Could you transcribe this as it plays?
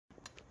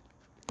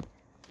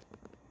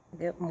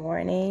Good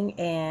morning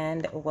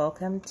and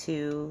welcome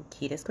to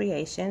Kita's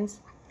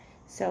Creations.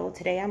 So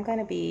today I'm going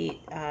to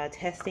be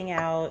testing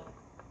out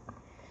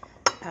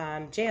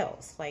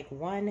gels, like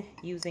one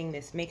using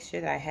this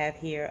mixture that I have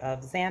here of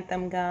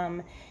Xantham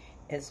Gum,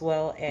 as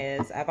well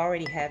as I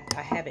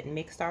have it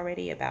mixed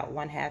already, about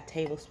 1/2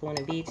 tablespoon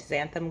of each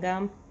Xantham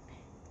Gum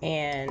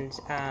and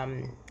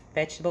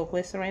vegetable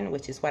glycerin,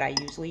 which is what I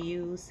usually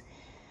use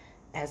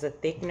as a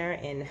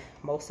thickener in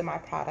most of my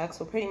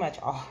products. Well, pretty much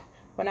all,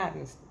 well, not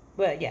in,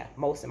 but yeah,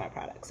 most of my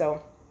products.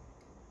 So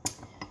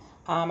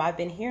I've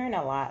been hearing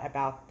a lot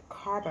about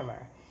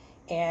Carbomer,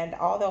 and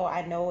although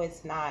I know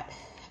it's not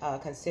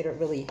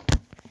considered really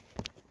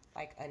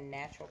like a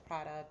natural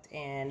product,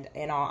 and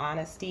in all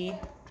honesty,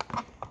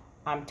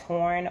 I'm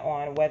torn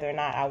on whether or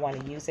not I want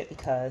to use it,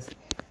 because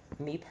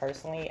me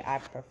personally, I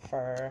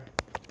prefer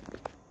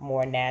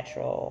more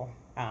natural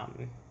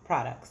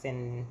products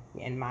in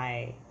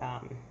my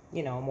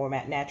more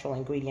natural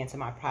ingredients in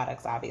my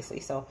products, obviously.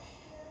 So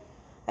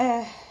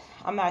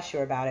I'm not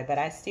sure about it, but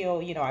I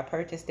still, I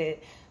purchased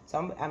it,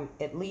 so I'm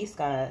at least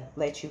gonna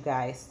let you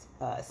guys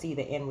see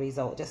the end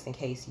result, just in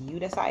case you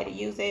decide to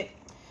use it.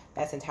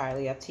 That's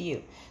entirely up to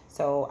you.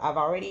 So I've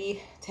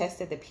already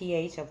tested the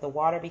pH of the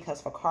water,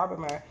 because for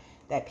Carbomer,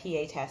 that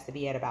pH has to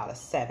be at about a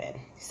 7.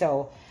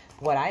 So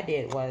what I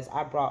did was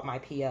I brought my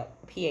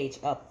pH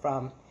up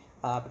from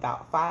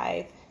about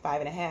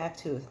 5.5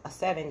 to a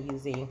 7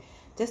 using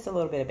just a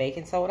little bit of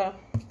baking soda.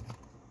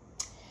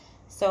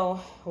 So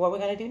what we're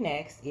going to do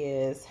next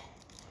is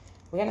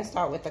we're going to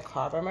start with the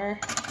Carbomer,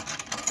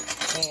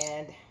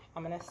 and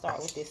I'm going to start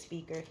with this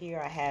beaker here.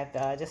 I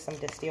have just some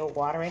distilled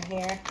water in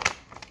here.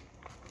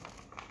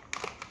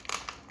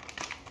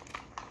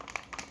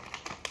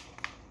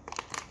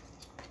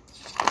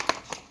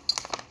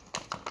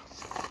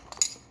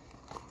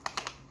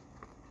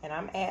 And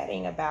I'm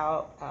adding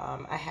about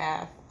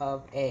 1/2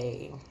 of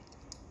a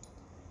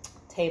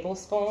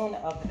tablespoon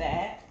of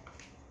that.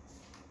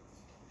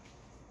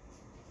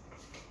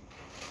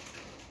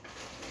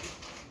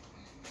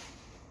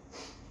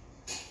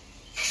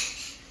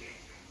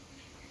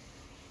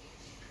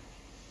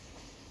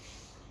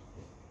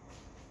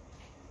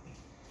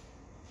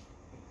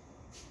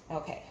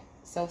 Okay,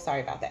 so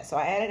sorry about that. So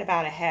I added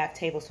about 1/2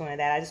 tablespoon of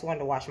that. I just wanted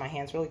to wash my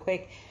hands really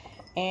quick.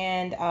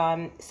 And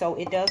so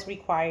it does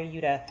require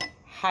you to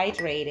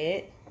hydrate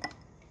it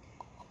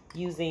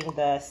using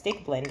the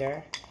stick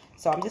blender.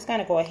 So I'm just going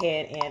to go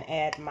ahead and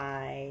add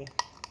my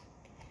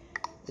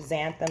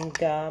Xanthan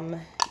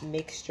Gum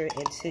mixture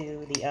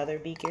into the other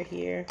beaker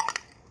here.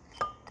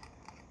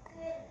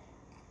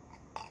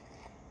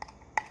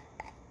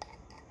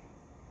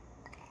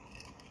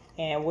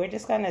 And we're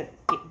just going to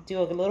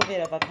do a little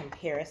bit of a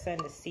comparison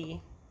to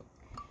see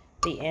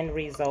the end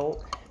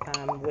result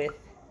with,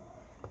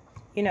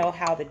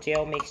 how the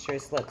gel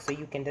mixtures look, so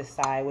you can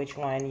decide which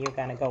one you're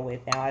going to go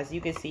with. Now, as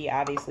you can see,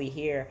 obviously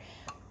here,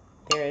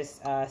 there's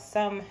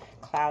some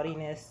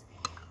cloudiness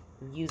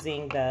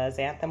using the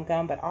Xanthan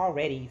Gum, but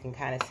already you can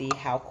kind of see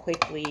how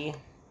quickly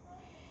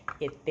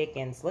it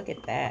thickens. Look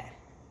at that.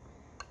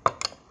 I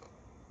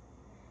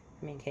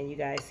mean, can you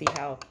guys see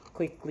how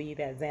quickly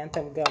that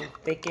Xanthan Gum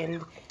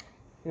thickened?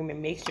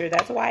 Mixture.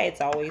 That's why it's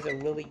always a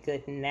really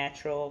good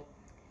natural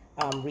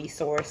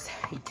resource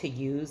to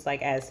use,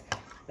 like as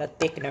a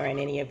thickener in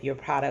any of your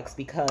products,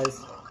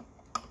 because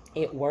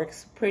it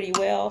works pretty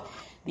well.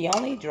 The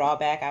only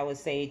drawback I would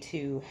say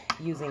to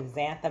using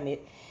Xanthum,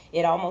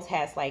 it almost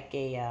has like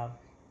a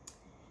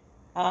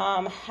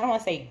I don't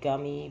want to say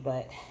gummy,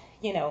 but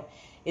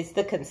it's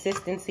the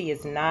consistency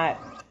is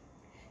not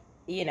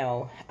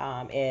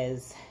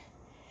as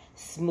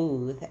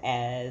smooth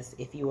as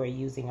if you were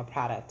using a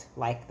product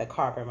like the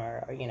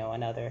Carbomer, or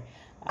another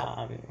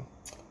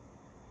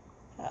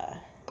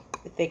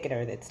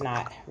thickener that's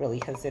not really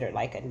considered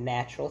like a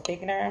natural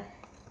thickener.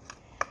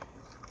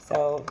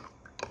 So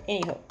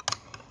anywho,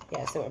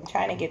 yeah, so I'm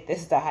trying to get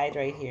this to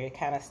hydrate here. It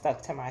kind of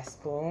stuck to my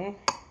spoon,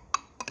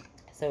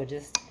 so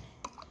just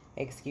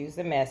excuse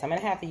the mess. I'm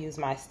gonna have to use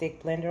my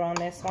stick blender on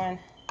this one,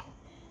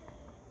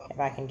 if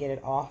I can get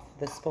it off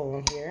the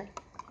spoon here.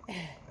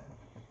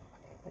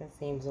 It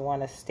seems to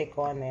want to stick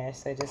on there,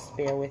 so just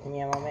bear with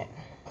me a moment.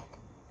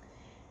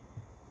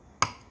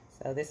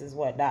 So this is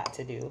what not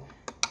to do.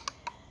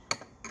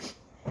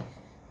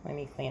 Let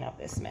me clean up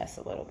this mess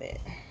a little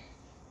bit.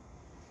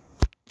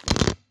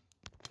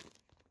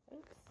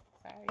 Oops,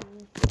 sorry.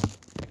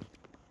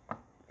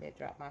 Did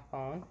drop my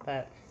phone,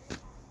 but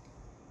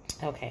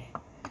okay.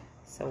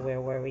 So where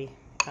were we?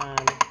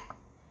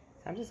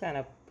 I'm just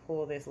gonna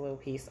pull this little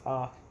piece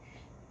off,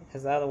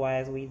 because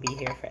otherwise we'd be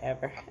here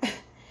forever.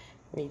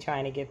 Me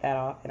trying to get that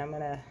off.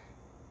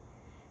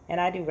 And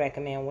I do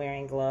recommend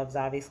wearing gloves.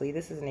 Obviously,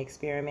 this is an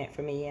experiment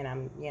for me, and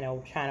I'm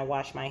trying to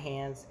wash my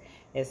hands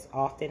as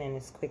often and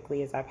as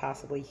quickly as I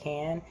possibly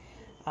can.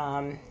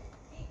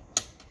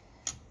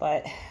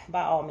 But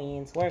by all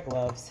means, wear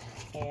gloves.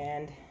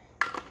 And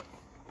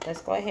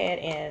let's go ahead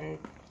and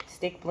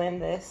stick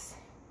blend this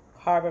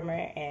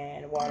Carbomer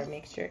and water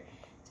mixture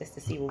just to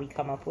see what we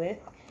come up with.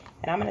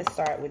 And I'm going to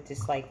start with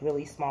just like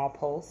really small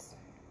pulse.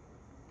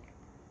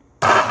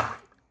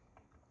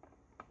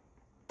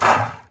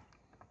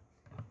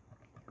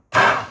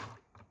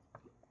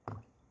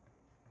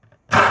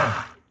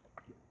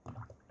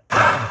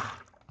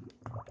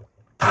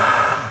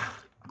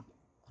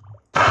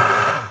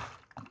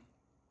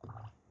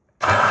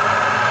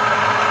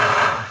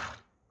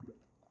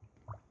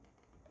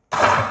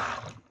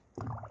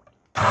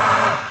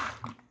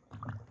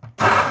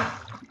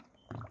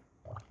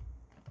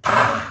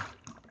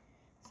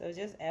 So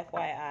just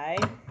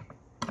FYI,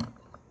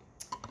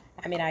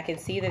 I mean, I can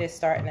see that it's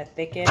starting to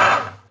thicken,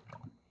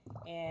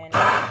 and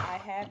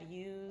I've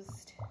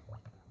used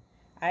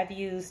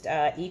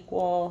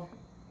equal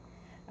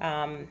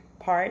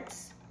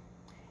parts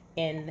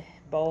in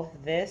both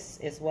this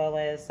as well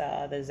as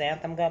the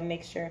Xanthum Gum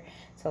mixture.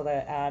 So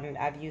that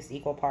I've used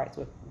equal parts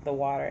with the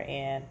water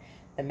and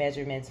the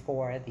measurements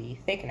for the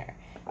thickener.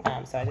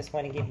 So I just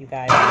want to give you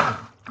guys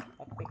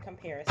a quick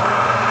comparison.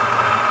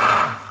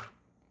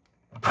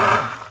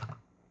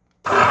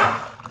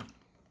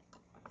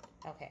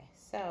 Okay,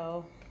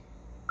 so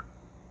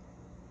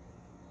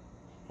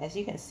as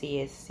you can see,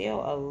 it's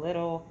still a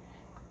little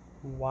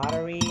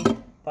watery,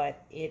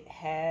 but it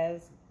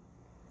has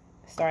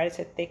started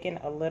to thicken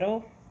a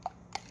little.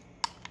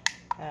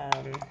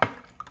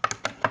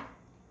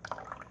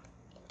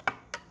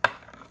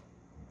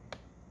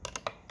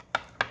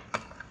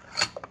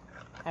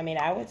 I mean,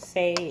 I would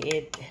say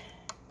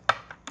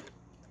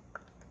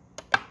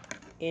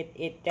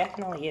it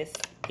definitely is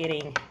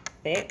getting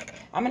thick.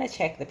 I'm gonna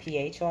check the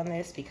pH on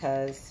this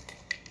because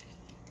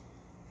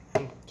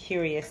I'm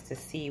curious to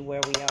see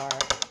where we are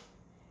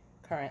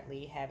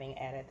currently, having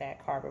added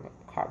that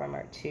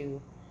Carbomer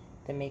to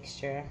the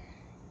mixture.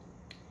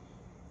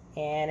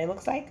 And it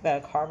looks like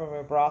the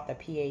Carver brought the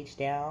pH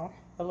down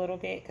a little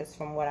bit, because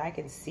from what I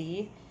can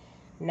see,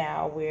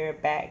 now we're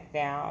back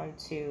down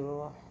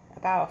to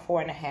about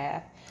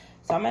 4.5.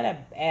 So I'm going to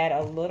add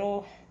a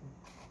little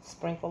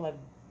sprinkle of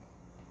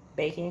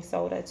baking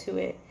soda to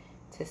it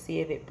to see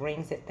if it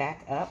brings it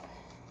back up.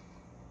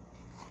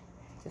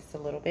 Just a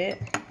little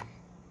bit.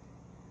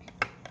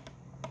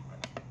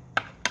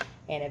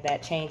 And if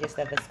that changes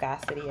the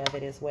viscosity of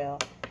it as well.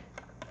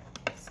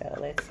 So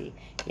let's see.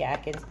 Yeah,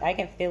 I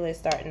can feel it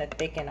starting to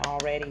thicken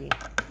already.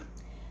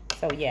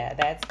 So yeah,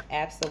 that's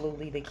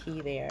absolutely the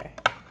key there.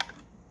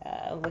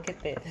 Look at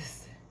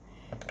this.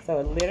 So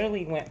it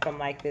literally went from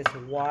like this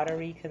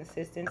watery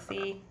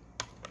consistency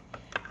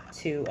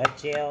to a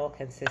gel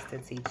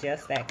consistency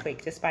just that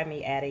quick, just by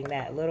me adding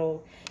that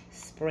little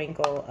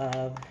sprinkle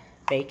of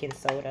baking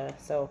soda.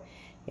 So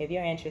if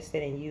you're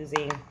interested in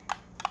using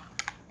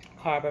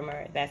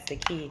Carbomer, that's the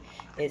key,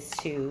 is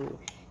to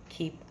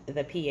keep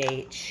the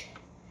pH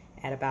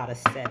at about a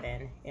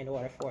 7 in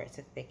order for it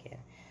to thicken.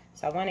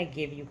 So I want to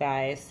give you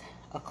guys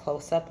a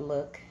close-up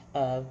look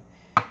of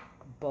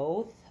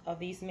both of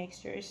these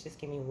mixtures. Just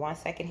give me 1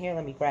 second here.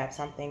 Let me grab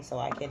something so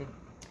I can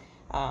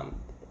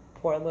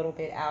pour a little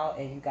bit out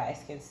and you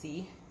guys can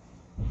see.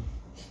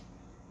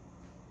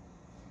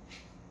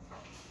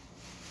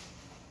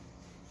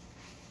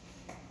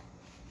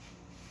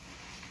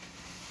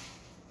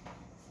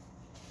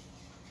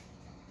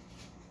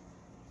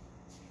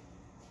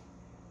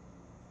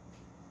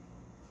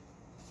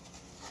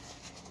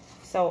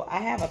 So I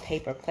have a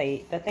paper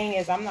plate. The thing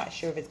is, I'm not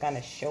sure if it's going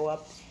to show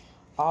up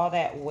all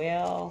that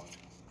well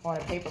on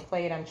a paper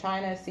plate. I'm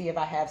trying to see if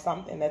I have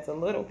something that's a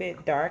little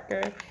bit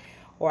darker,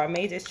 or I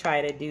may just try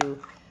to do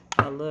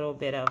a little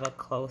bit of a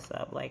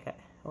close-up. Like, I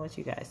want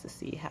you guys to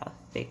see how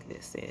thick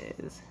this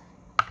is.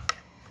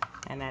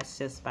 And that's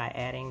just by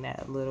adding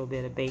that little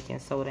bit of baking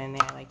soda in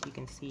there. Like, you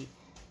can see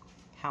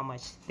how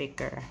much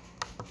thicker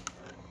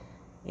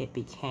it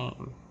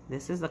became.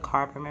 This is the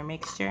Carbomer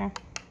mixture.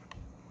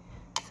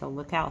 So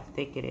look how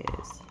thick it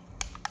is.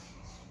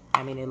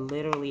 I mean, it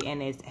literally,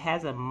 and it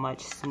has a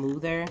much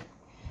smoother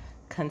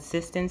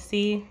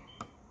consistency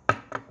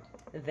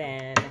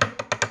than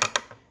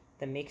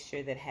the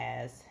mixture that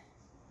has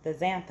the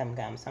Xanthum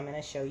Gum. So I'm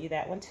going to show you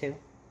that one too.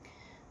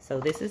 So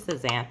this is the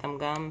Xanthum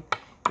Gum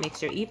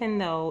mixture. Even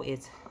though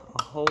it's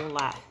a whole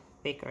lot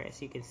thicker,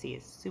 as you can see,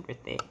 it's super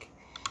thick,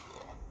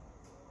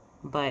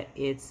 but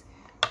it's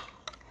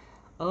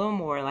a little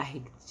more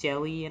like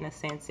jelly in a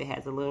sense. It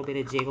has a little bit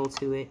of jiggle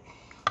to it.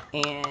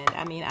 And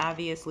I mean,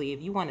 obviously,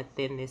 if you want to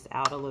thin this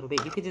out a little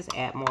bit, you could just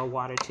add more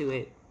water to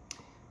it.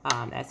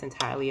 That's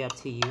entirely up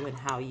to you and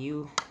how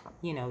you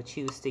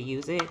choose to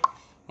use it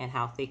and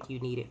how thick you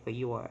need it for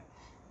your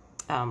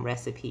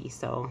recipe.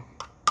 So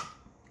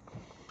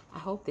I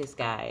hope this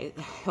guy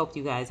helped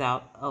you guys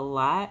out a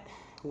lot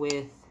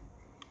with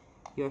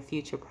your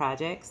future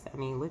projects. I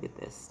mean, look at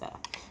this stuff.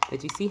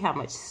 But you see how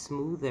much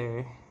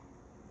smoother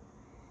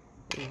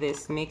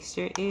this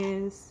mixture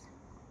is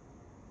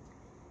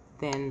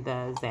than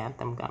the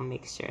Xanthum Gum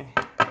mixture.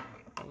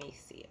 Let me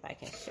see if I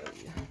can show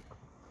you.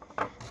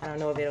 I don't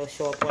know if it'll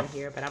show up on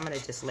here, but I'm going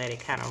to just let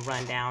it kind of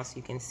run down so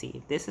you can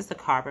see. This is the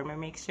Carbomer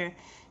mixture.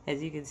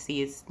 As you can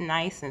see, it's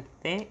nice and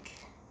thick.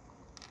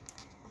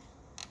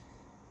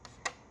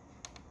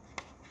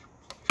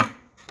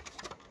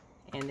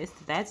 And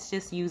that's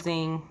just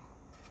using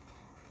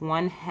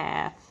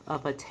 1/2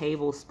 of a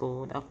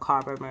tablespoon of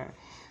Carbomer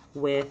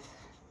with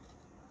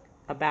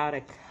about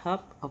a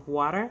cup of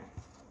water,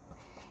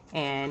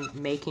 and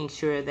making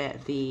sure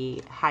that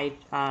the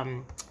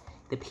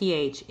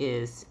pH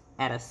is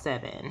at a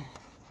 7.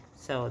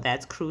 So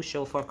that's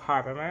crucial for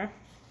Carbomer.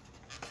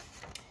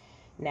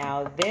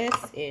 Now this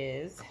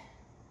is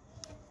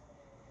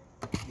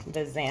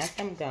the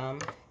Xanthum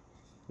Gum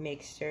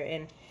mixture,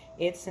 and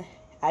it's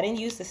I didn't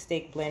use the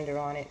stick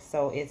blender on it,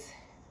 so it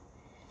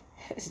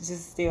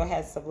just still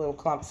has some little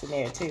clumps in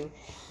there too.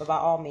 But by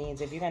all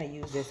means, if you're going to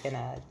use this in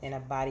a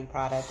body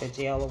product, a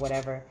gel or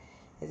whatever,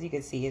 as you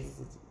can see,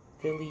 it's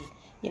really,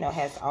 you know,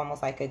 has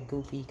almost like a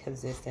goopy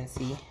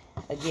consistency.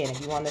 Again, if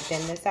you want to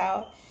thin this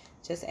out,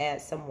 just add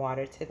some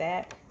water to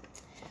that.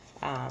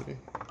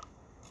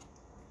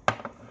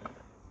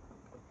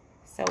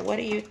 So what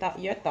are your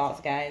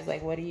thoughts, guys?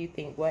 Like, what do you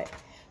think?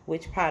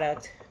 Which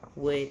product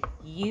would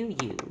you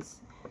use?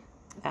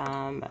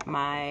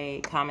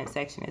 My comment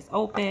section is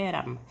open.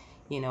 I'm,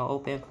 you know,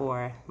 open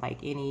for like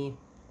any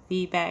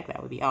feedback.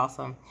 That would be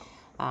awesome.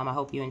 I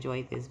hope you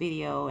enjoyed this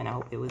video, and I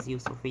hope it was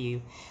useful for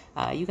you.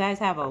 You guys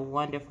have a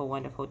wonderful,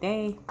 wonderful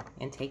day,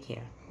 and take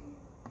care.